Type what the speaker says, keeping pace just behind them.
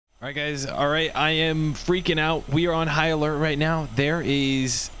All right, guys. All right, I am freaking out. We are on high alert right now. There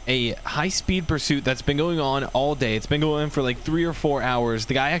is a high-speed pursuit that's been going on all day. It's been going on for like 3 or 4 hours.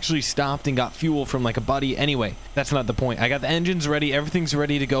 The guy actually stopped and got fuel from like a buddy. Anyway, that's not the point. I got the engines ready. Everything's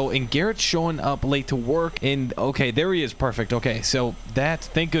ready to go. And Garrett's showing up late to work. And okay, there he is. Perfect. Okay, so that's,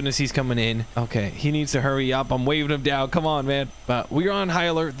 thank goodness he's coming in. Okay, he needs to hurry up. I'm waving him down. Come on, man. But we are on high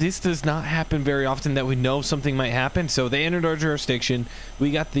alert. This does not happen very often that we know something might happen. So they entered our jurisdiction.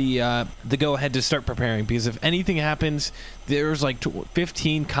 We got the go ahead to start preparing, because if anything happens, there's like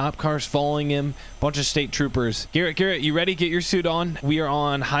 15 cop cars following him, bunch of state troopers. Garrett, you ready? Get your suit on. We are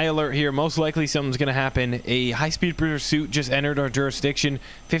on high alert here. Most likely something's gonna happen. A high-speed pursuit just entered our jurisdiction.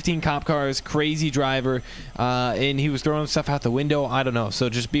 15 cop cars, crazy driver, and he was throwing stuff out the window. I don't know, so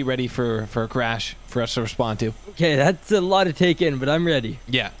just be ready for a crash for us to respond to. Okay, that's a lot to take in, but I'm ready.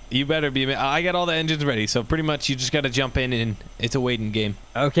 Yeah, you better be. I got all the engines ready, so pretty much you just got to jump in and it's a waiting game.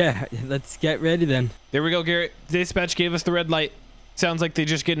 Okay, let's get ready then. There we go, Garrett. Dispatch gave us the red light. Sounds like they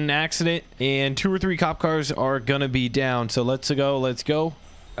just get in an accident, and 2 or 3 cop cars are gonna be down. So let's go.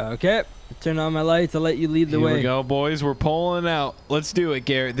 Okay, turn on my lights. I'll let you lead the way. Here we go, boys. We're pulling out. Let's do it,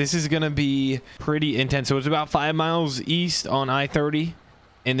 Garrett. This is gonna be pretty intense. So it's about 5 miles east on I-30,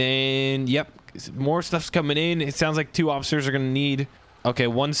 and then yep, more stuff's coming in. It sounds like 2 officers are gonna need. Okay,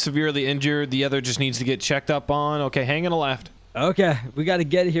 one's severely injured. The other just needs to get checked up on. Okay, hang on the left. Okay, we got to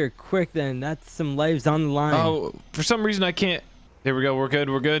get here quick then. That's some lives on the line. Oh, for some reason I can't. There we go. We're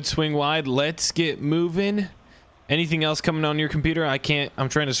good. Swing wide. Let's get moving. Anything else coming on your computer? I can't. I'm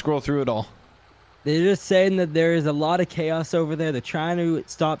trying to scroll through it all. They're just saying that there is a lot of chaos over there. They're trying to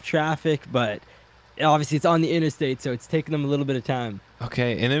stop traffic, but obviously it's on the interstate, so it's taking them a little bit of time.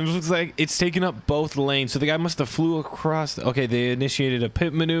 Okay, and it looks like it's taking up both lanes. So the guy must have flew across. Okay, they initiated a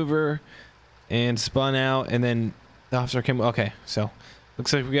pit maneuver and spun out, and then the officer came. Okay, so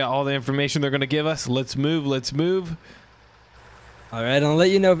looks like we got all the information they're going to give us. Let's move. All right, I'll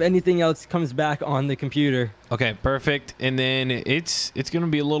let you know if anything else comes back on the computer. Okay, perfect. And then it's going to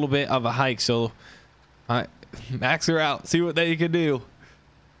be a little bit of a hike, so max her out. See what they can do.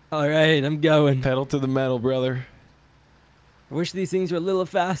 All right, I'm going. Pedal to the metal, brother. I wish these things were a little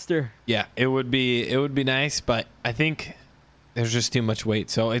faster. Yeah, it would be nice, but I think there's just too much weight.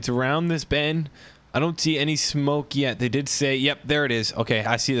 So it's around this bend. I don't see any smoke yet. They did say, yep, there it is. Okay,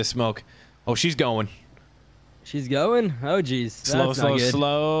 I see the smoke. Oh, she's going. She's going? Oh, geez.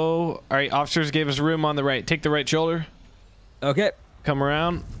 Slow. All right, officers gave us room on the right. Take the right shoulder. Okay. Come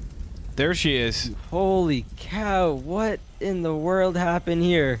around. There she is. Holy cow. What in the world happened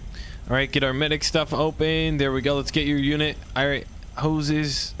here? All right, get our medic stuff open. There we go. Let's get your unit. All right,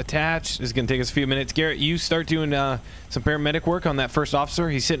 hoses attached. This is going to take us a few minutes. Garrett, you start doing some paramedic work on that first officer.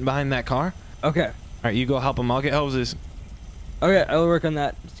 He's sitting behind that car. Okay. All right, you go help him. I'll get hoses. Okay, I'll work on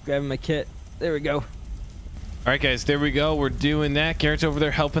that. Just grabbing my kit. There we go. All right, guys, there we go. We're doing that. Garrett's over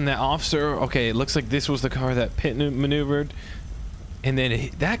there helping that officer. Okay, it looks like this was the car that pit maneuvered. And then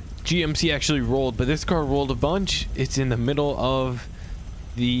that GMC actually rolled, but this car rolled a bunch. It's in the middle of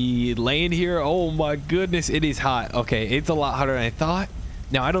the lane here. Oh my goodness, it is hot. Okay, it's a lot hotter than I thought.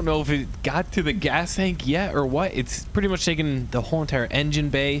 Now, I don't know if it got to the gas tank yet or what. It's pretty much taken the whole entire engine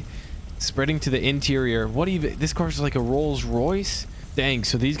bay, spreading to the interior. What even? This car's like a Rolls Royce. Dang,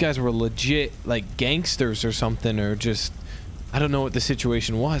 so these guys were legit like gangsters or something, or just, I don't know what the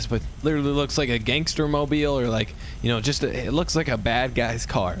situation was, but literally looks like a gangster mobile, or like, you know, just it looks like a bad guy's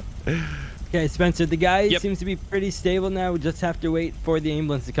car. Okay, Spencer, the guy seems to be pretty stable now. We just have to wait for the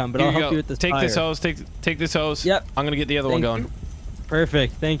ambulance to come, but I'll help you with this Take fire. this hose. Take this hose. Yep. I'm gonna get the other one going.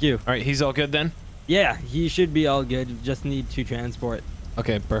 Perfect. Thank you. All right, he's all good then? Yeah, he should be all good. You just need to transport.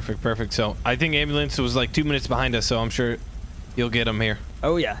 Okay, perfect. So I think ambulance was like 2 minutes behind us, so I'm sure you'll get him here.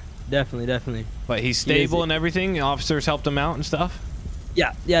 Oh yeah, definitely. But he's stable and everything. Officers helped him out and stuff.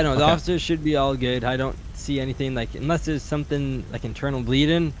 Yeah. No, the officers should be all good. I don't see anything like, unless there's something like internal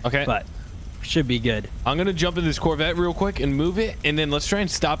bleeding. Okay. But should be good. I'm gonna jump in this Corvette real quick and move it, and then let's try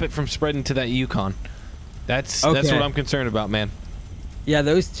and stop it from spreading to that Yukon. That's what I'm concerned about, man. Yeah,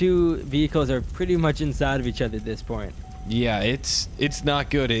 those 2 vehicles are pretty much inside of each other at this point. Yeah, it's not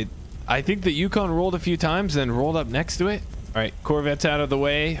good. I think the Yukon rolled a few times, then rolled up next to it. All right, Corvette's out of the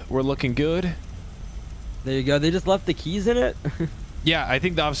way. We're looking good. There you go. They just left the keys in it. Yeah, I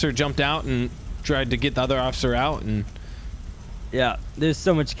think the officer jumped out and tried to get the other officer out, and yeah, there's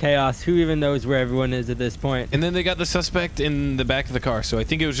so much chaos. Who even knows where everyone is at this point? And then they got the suspect in the back of the car, so I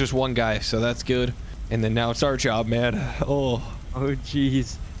think it was just one guy, so that's good. And then now it's our job, man. Oh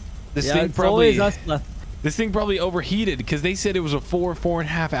jeez. This thing probably overheated, because they said it was a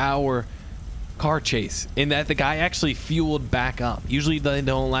 4.5 hour car chase in that the guy actually fueled back up. Usually they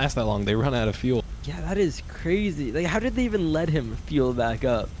don't last that long. They run out of fuel. Yeah, that is crazy. Like, how did they even let him fuel back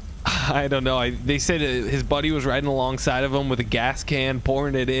up? I don't know. They said his buddy was riding alongside of him with a gas can,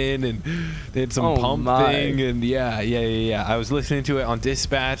 pouring it in, and they had some pump thing. And yeah. I was listening to it on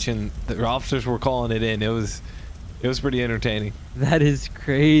dispatch, and the officers were calling it in. It was pretty entertaining. That is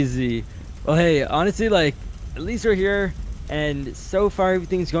crazy. Well, hey, honestly, like, at least we're here, and so far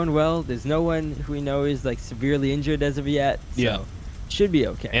everything's going well. There's no one who we know is like severely injured as of yet. So yeah, should be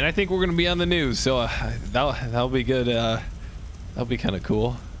okay. And I think we're gonna be on the news, so that'll be good. That'll be kind of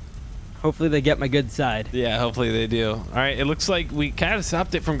cool. Hopefully they get my good side. Yeah, hopefully they do. All right, it looks like we kind of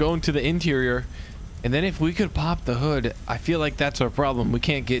stopped it from going to the interior. And then if we could pop the hood, I feel like that's our problem. We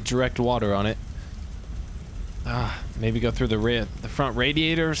can't get direct water on it. Maybe go through the front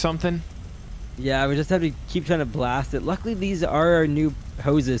radiator or something. Yeah, we just have to keep trying to blast it. Luckily, these are our new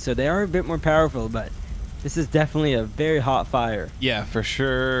hoses, so they are a bit more powerful, but this is definitely a very hot fire. Yeah, for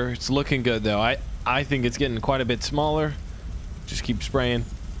sure. It's looking good, though. I think it's getting quite a bit smaller. Just keep spraying.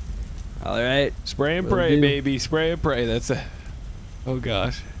 All right. Spray and pray, baby. Spray and pray. That's a... Oh,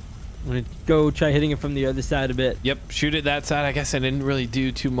 gosh. I'm going to go try hitting it from the other side a bit. Yep, shoot it that side. I guess I didn't really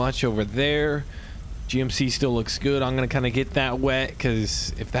do too much over there. GMC still looks good. I'm going to kind of get that wet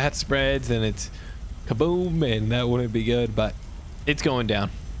because if that spreads, then it's kaboom, and that wouldn't be good, but it's going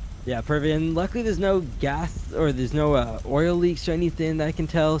down. Yeah, perfect. And luckily there's no gas or there's no oil leaks or anything that I can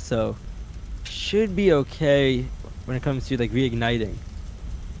tell, so should be okay when it comes to like reigniting.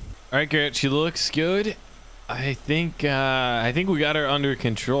 All right, Garrett, she looks good. I think we got her under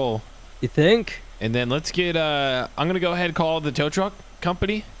control. You think? And then let's get I'm gonna go ahead and call the tow truck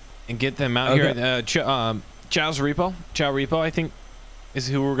company and get them out here. Chow's Repo. Chow Repo, I think, is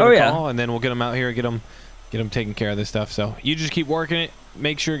who we're gonna call, and then we'll get them out here and get them taking care of this stuff. So you just keep working it.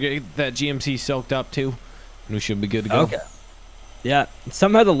 Make sure get that GMC soaked up too, and we should be good to go. Okay. Yeah.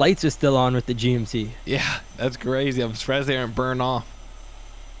 Somehow the lights are still on with the GMC. Yeah, that's crazy. I'm surprised they aren't burned off.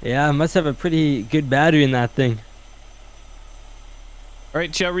 Yeah, I must have a pretty good battery in that thing. All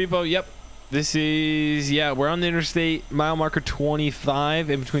right, Chow Repo. Yep. This is, we're on the interstate, mile marker 25,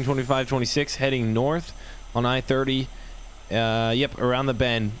 in between 25 26, heading north on I-30. Yep, around the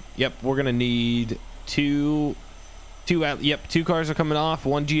bend. Yep, we're going to need two cars are coming off,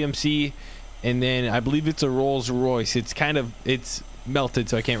 one GMC, and then I believe it's a Rolls Royce. It's melted,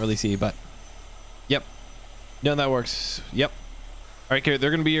 so I can't really see, but yep. No, that works. Yep. All right, they're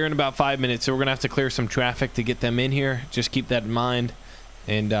going to be here in about 5 minutes, so we're going to have to clear some traffic to get them in here. Just keep that in mind.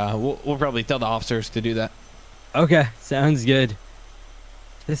 And we'll probably tell the officers to do that. Okay, sounds good.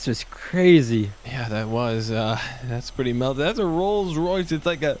 This was crazy. Yeah, that was. That's pretty melted. That's a Rolls Royce. It's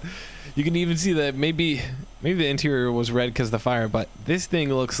like a. You can even see that maybe the interior was red because of the fire, but this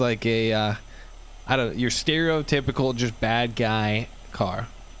thing looks like a. I don't know, your stereotypical just bad guy car.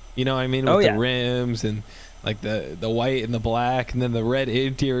 You know what I mean? With the rims and like the white and the black, and then the red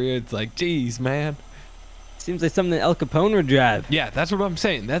interior. It's like, geez, man. Seems like something Al Capone would drive. Yeah, that's what I'm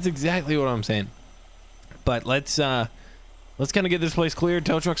saying. That's exactly what I'm saying. But let's kind of get this place cleared.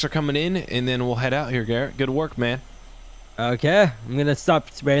 Tow trucks are coming in, and then we'll head out here, Garrett. Good work, man. Okay, I'm gonna stop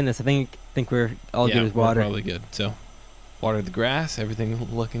spraying this. I think we're all good with water. We're probably good. So, water the grass. Everything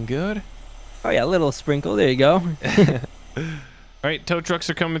looking good. Oh yeah, a little sprinkle. There you go. All right, tow trucks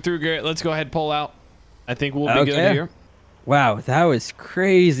are coming through, Garrett. Let's go ahead and pull out. I think we'll be good here. Wow, that was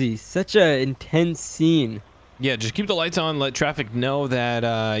crazy. Such a intense scene. Yeah, just keep the lights on. Let traffic know that,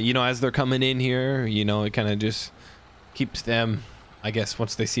 as they're coming in here, it kind of just keeps them, I guess,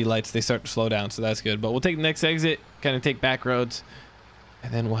 once they see lights, they start to slow down. So that's good. But we'll take the next exit, kind of take back roads,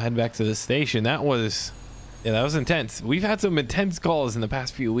 and then we'll head back to the station. That was intense. We've had some intense calls in the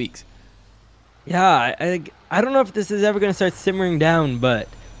past few weeks. Yeah, I don't know if this is ever going to start simmering down, but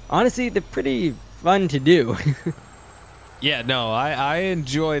honestly, they're pretty fun to do. Yeah, no, I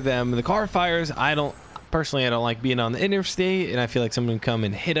enjoy them. The car fires, Personally, I don't like being on the interstate, and I feel like someone can come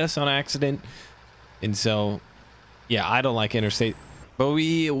and hit us on accident. And so, yeah, I don't like interstate. But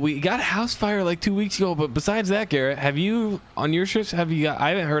we got a house fire like 2 weeks ago. But besides that, Garrett, have you, on your trips, I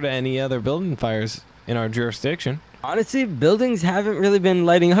haven't heard of any other building fires in our jurisdiction. Honestly, buildings haven't really been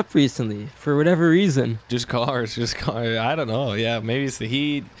lighting up recently for whatever reason. Just cars. I don't know. Yeah, maybe it's the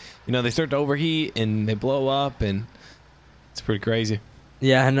heat. They start to overheat, and they blow up, and it's pretty crazy.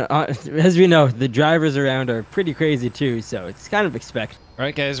 Yeah, and as we know, the drivers around are pretty crazy too, so it's kind of expected. All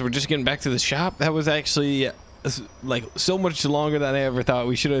right, guys, we're just getting back to the shop. That was actually like so much longer than I ever thought.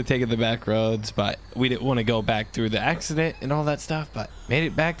 We should have taken the back roads, but we didn't want to go back through the accident and all that stuff. But made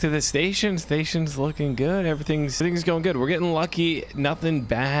it back to the station. Station's looking good. Everything's going good. We're getting lucky. Nothing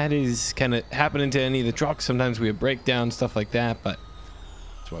bad is kind of happening to any of the trucks. Sometimes we have breakdowns, stuff like that, but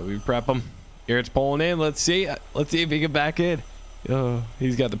that's why we prep them. Here it's pulling in. Let's see if he can back in. Oh,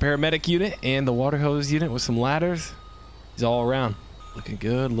 he's got the paramedic unit and the water hose unit with some ladders. He's all around. Looking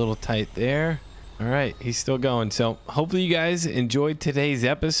good. A little tight there. All right, he's still going. So hopefully you guys enjoyed today's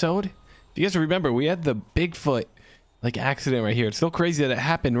episode. If you guys remember, we had the Bigfoot like accident right here. It's still crazy that it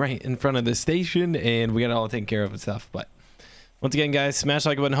happened right in front of the station, and we got it all taken care of and stuff. But once again, guys, smash the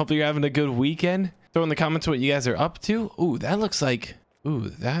like button. Hopefully you're having a good weekend. Throw in the comments what you guys are up to. Ooh, that looks like, ooh,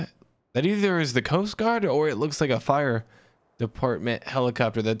 that either is the Coast Guard or it looks like a fire department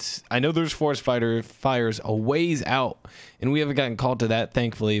helicopter. That's, I know there's forest fires a ways out, and we haven't gotten called to that,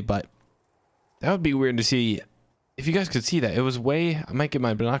 thankfully, but that would be weird to see. If you guys could see that, it was way, I might get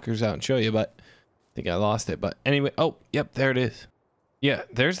my binoculars out and show you, but I think I lost it. But anyway, oh, yep, there it is. Yeah,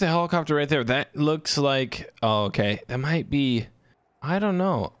 there's the helicopter right there. That looks like, oh, okay, that might be, I don't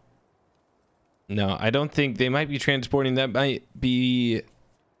know. No, I don't think they might be transporting. That might be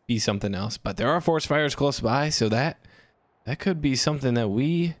something else. But there are forest fires close by, so that could be something that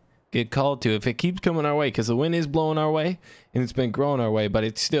we get called to if it keeps coming our way, because the wind is blowing our way and it's been growing our way, but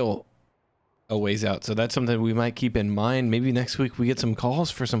it's still a ways out. So that's something we might keep in mind. Maybe next week we get some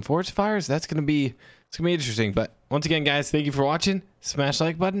calls for some forest fires. It's gonna be interesting. But once again, guys, thank you for watching. Smash the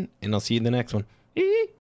like button, and I'll see you in the next one.